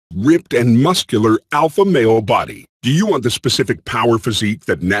ripped and muscular alpha male body. Do you want the specific power physique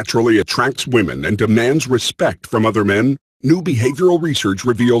that naturally attracts women and demands respect from other men? New behavioral research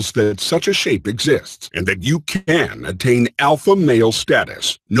reveals that such a shape exists and that you can attain alpha male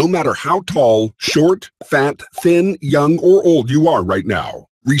status, no matter how tall, short, fat, thin, young, or old you are right now.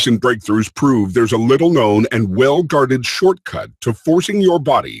 Recent breakthroughs prove there's a little-known and well-guarded shortcut to forcing your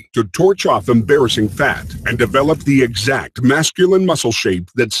body to torch off embarrassing fat and develop the exact masculine muscle shape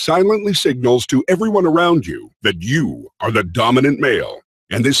that silently signals to everyone around you that you are the dominant male.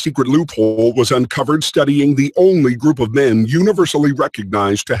 And this secret loophole was uncovered studying the only group of men universally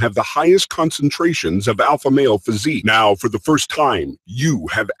recognized to have the highest concentrations of alpha male physique. Now, for the first time, you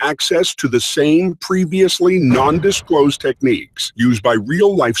have access to the same previously non-disclosed techniques used by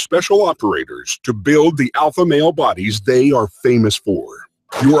real-life special operators to build the alpha male bodies they are famous for.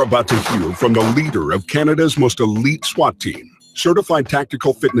 You're about to hear from the leader of Canada's most elite SWAT team, certified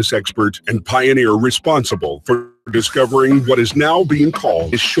tactical fitness expert and pioneer responsible for discovering what is now being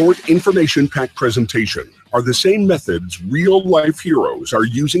called a short information-packed presentation are the same methods real-life heroes are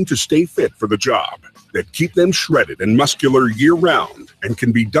using to stay fit for the job that keep them shredded and muscular year-round and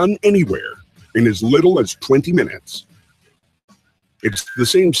can be done anywhere in as little as 20 minutes. It's the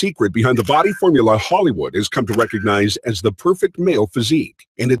same secret behind the body formula Hollywood has come to recognize as the perfect male physique,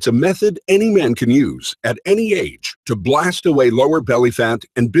 and it's a method any man can use at any age to blast away lower belly fat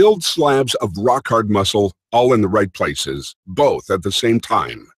and build slabs of rock-hard muscle all in the right places, both at the same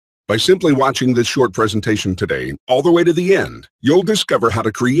time. By simply watching this short presentation today, all the way to the end, you'll discover how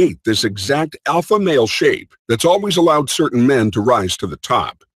to create this exact alpha male shape that's always allowed certain men to rise to the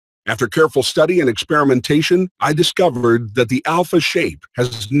top. After careful study and experimentation, I discovered that the alpha shape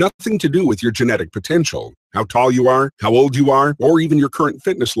has nothing to do with your genetic potential, how tall you are, how old you are, or even your current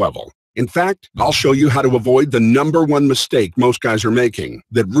fitness level. In fact, I'll show you how to avoid the #1 mistake most guys are making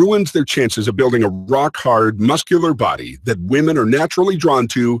that ruins their chances of building a rock-hard, muscular body that women are naturally drawn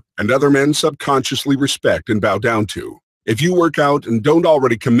to and other men subconsciously respect and bow down to. If you work out and don't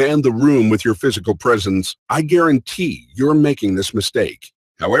already command the room with your physical presence, I guarantee you're making this mistake.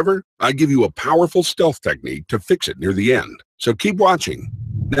 However, I give you a powerful stealth technique to fix it near the end, so keep watching.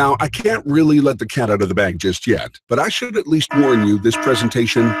 Now, I can't really let the cat out of the bag just yet, but I should at least warn you this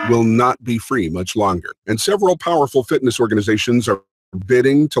presentation will not be free much longer, and several powerful fitness organizations are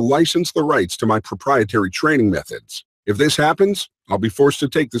bidding to license the rights to my proprietary training methods. If this happens, I'll be forced to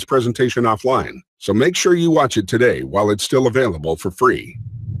take this presentation offline, so make sure you watch it today while it's still available for free.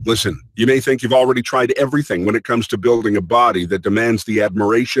 Listen, you may think you've already tried everything when it comes to building a body that demands the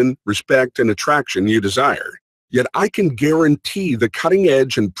admiration, respect, and attraction you desire. Yet I can guarantee the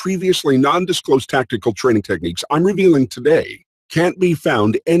cutting-edge and previously non-disclosed tactical training techniques I'm revealing today can't be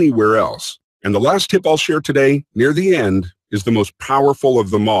found anywhere else. And the last tip I'll share today, near the end, is the most powerful of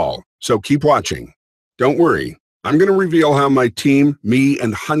them all. So keep watching. Don't worry. I'm going to reveal how my team, me,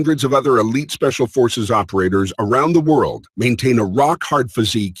 and hundreds of other elite special forces operators around the world maintain a rock-hard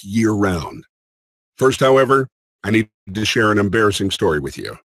physique year-round. First, however, I need to share an embarrassing story with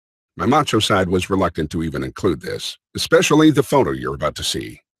you. My macho side was reluctant to even include this, especially the photo you're about to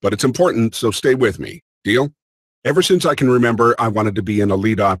see. But it's important, so stay with me. Deal? Ever since I can remember, I wanted to be an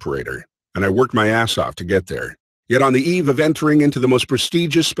elite operator, and I worked my ass off to get there. Yet on the eve of entering into the most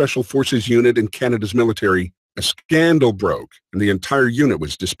prestigious special forces unit in Canada's military, a scandal broke, and the entire unit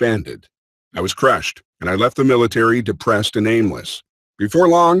was disbanded. I was crushed, and I left the military depressed and aimless. Before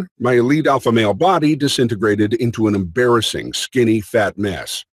long, my elite alpha male body disintegrated into an embarrassing, skinny, fat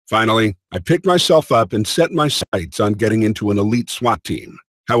mess. Finally, I picked myself up and set my sights on getting into an elite SWAT team.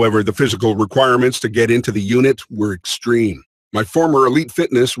 However, the physical requirements to get into the unit were extreme. My former elite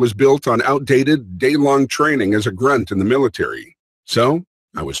fitness was built on outdated, day-long training as a grunt in the military. So,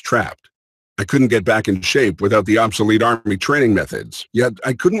 I was trapped. I couldn't get back in shape without the obsolete Army training methods, yet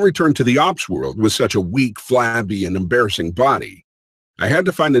I couldn't return to the ops world with such a weak, flabby, and embarrassing body. I had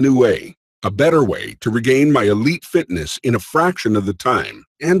to find a new way, a better way to regain my elite fitness in a fraction of the time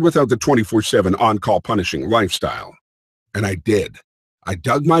and without the 24/7 on-call punishing lifestyle. And I did. I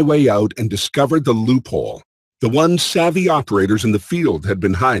dug my way out and discovered the loophole, the one savvy operators in the field had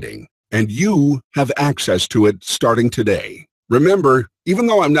been hiding, and you have access to it starting today. Remember, even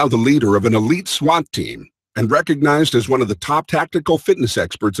though I'm now the leader of an elite SWAT team and recognized as one of the top tactical fitness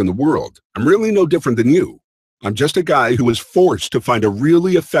experts in the world, I'm really no different than you. I'm just a guy who was forced to find a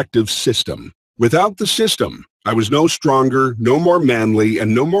really effective system. Without the system, I was no stronger, no more manly,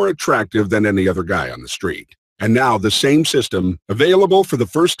 and no more attractive than any other guy on the street. And now the same system, available for the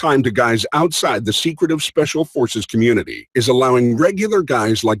first time to guys outside the secretive Special Forces community, is allowing regular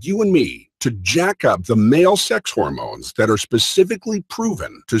guys like you and me to jack up the male sex hormones that are specifically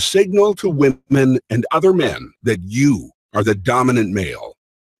proven to signal to women and other men that you are the dominant male.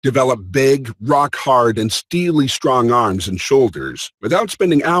 Develop big, rock-hard, and steely strong arms and shoulders without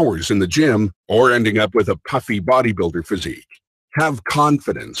spending hours in the gym or ending up with a puffy bodybuilder physique. Have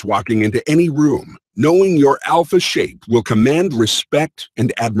confidence walking into any room, knowing your alpha shape will command respect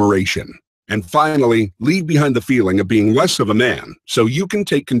and admiration. And finally, leave behind the feeling of being less of a man so you can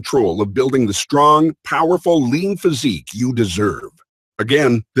take control of building the strong, powerful, lean physique you deserve.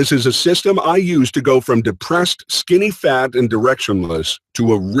 Again, this is a system I use to go from depressed, skinny fat, and directionless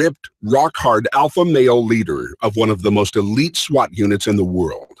to a ripped, rock-hard alpha male leader of one of the most elite SWAT units in the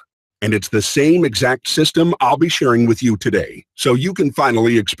world. And it's the same exact system I'll be sharing with you today, so you can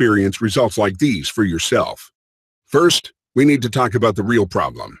finally experience results like these for yourself. First, we need to talk about the real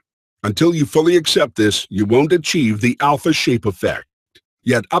problem. Until you fully accept this, you won't achieve the alpha shape effect.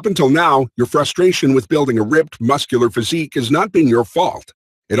 Yet up until now, your frustration with building a ripped, muscular physique has not been your fault.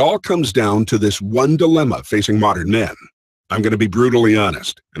 It all comes down to this one dilemma facing modern men. I'm going to be brutally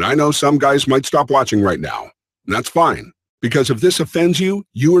honest, and I know some guys might stop watching right now, and that's fine. Because if this offends you,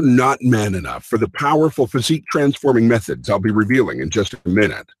 you are not man enough for the powerful physique-transforming methods I'll be revealing in just a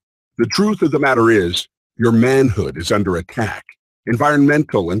minute. The truth of the matter is, your manhood is under attack.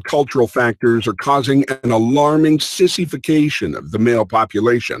 Environmental and cultural factors are causing an alarming sissification of the male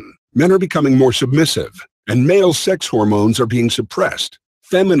population. Men are becoming more submissive, and male sex hormones are being suppressed,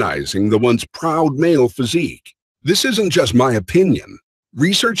 feminizing the once proud male physique. This isn't just my opinion.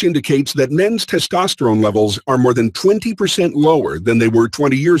 Research indicates that men's testosterone levels are more than 20% lower than they were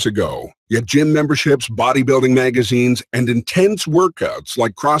 20 years ago. Yet gym memberships, bodybuilding magazines, and intense workouts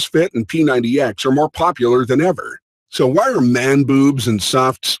like CrossFit and P90X are more popular than ever. So why are man boobs and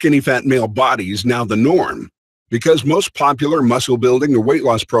soft, skinny fat male bodies now the norm? Because most popular muscle building or weight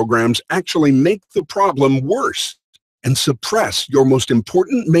loss programs actually make the problem worse and suppress your most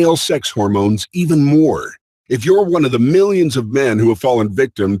important male sex hormones even more. If you're one of the millions of men who have fallen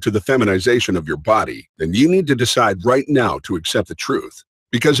victim to the feminization of your body, then you need to decide right now to accept the truth.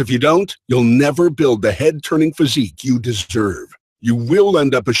 Because if you don't, you'll never build the head-turning physique you deserve. You will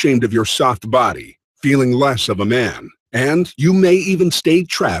end up ashamed of your soft body, feeling less of a man. And you may even stay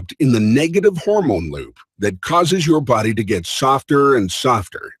trapped in the negative hormone loop that causes your body to get softer and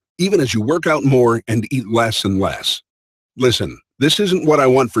softer, even as you work out more and eat less and less. Listen, this isn't what I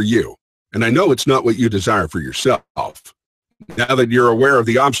want for you. And I know it's not what you desire for yourself. Now that you're aware of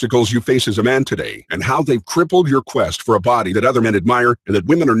the obstacles you face as a man today and how they've crippled your quest for a body that other men admire and that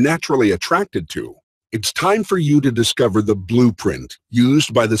women are naturally attracted to, it's time for you to discover the blueprint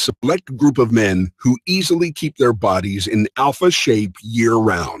used by the select group of men who easily keep their bodies in alpha shape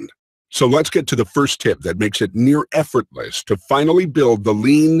year-round. So let's get to the first tip that makes it near effortless to finally build the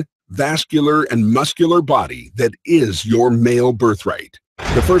lean, vascular, and muscular body that is your male birthright.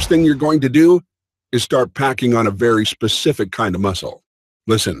 The first thing you're going to do is start packing on a very specific kind of muscle.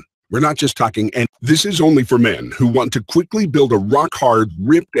 Listen, we're not just talking, and this is only for men who want to quickly build a rock-hard,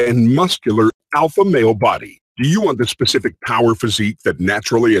 ripped, and muscular alpha male body. Do you want the specific power physique that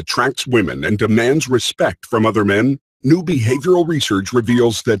naturally attracts women and demands respect from other men? New behavioral research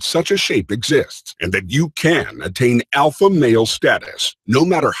reveals that such a shape exists and that you can attain alpha male status, no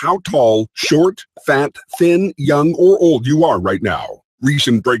matter how tall, short, fat, thin, young, or old you are right now.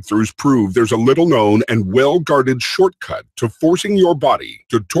 Recent breakthroughs prove there's a little-known and well-guarded shortcut to forcing your body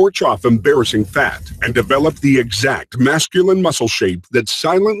to torch off embarrassing fat and develop the exact masculine muscle shape that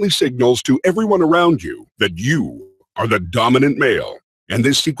silently signals to everyone around you that you are the dominant male. And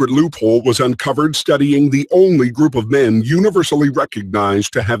this secret loophole was uncovered studying the only group of men universally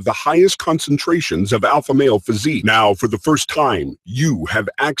recognized to have the highest concentrations of alpha male physique. Now, for the first time, you have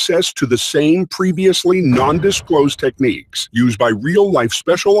access to the same previously non-disclosed techniques used by real-life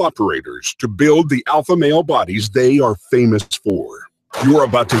special operators to build the alpha male bodies they are famous for. You're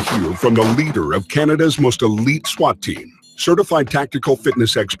about to hear from the leader of Canada's most elite SWAT team, certified tactical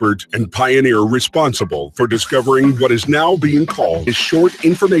fitness expert, and pioneer responsible for discovering what is now being called a short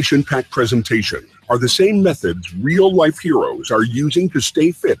information-packed presentation, are the same methods real-life heroes are using to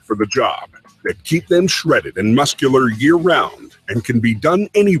stay fit for the job, that keep them shredded and muscular year-round and can be done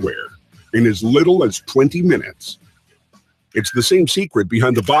anywhere in as little as 20 minutes. It's the same secret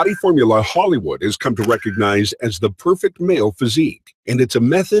behind the body formula Hollywood has come to recognize as the perfect male physique. And it's a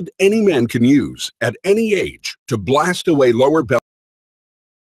method any man can use at any age to blast away lower belly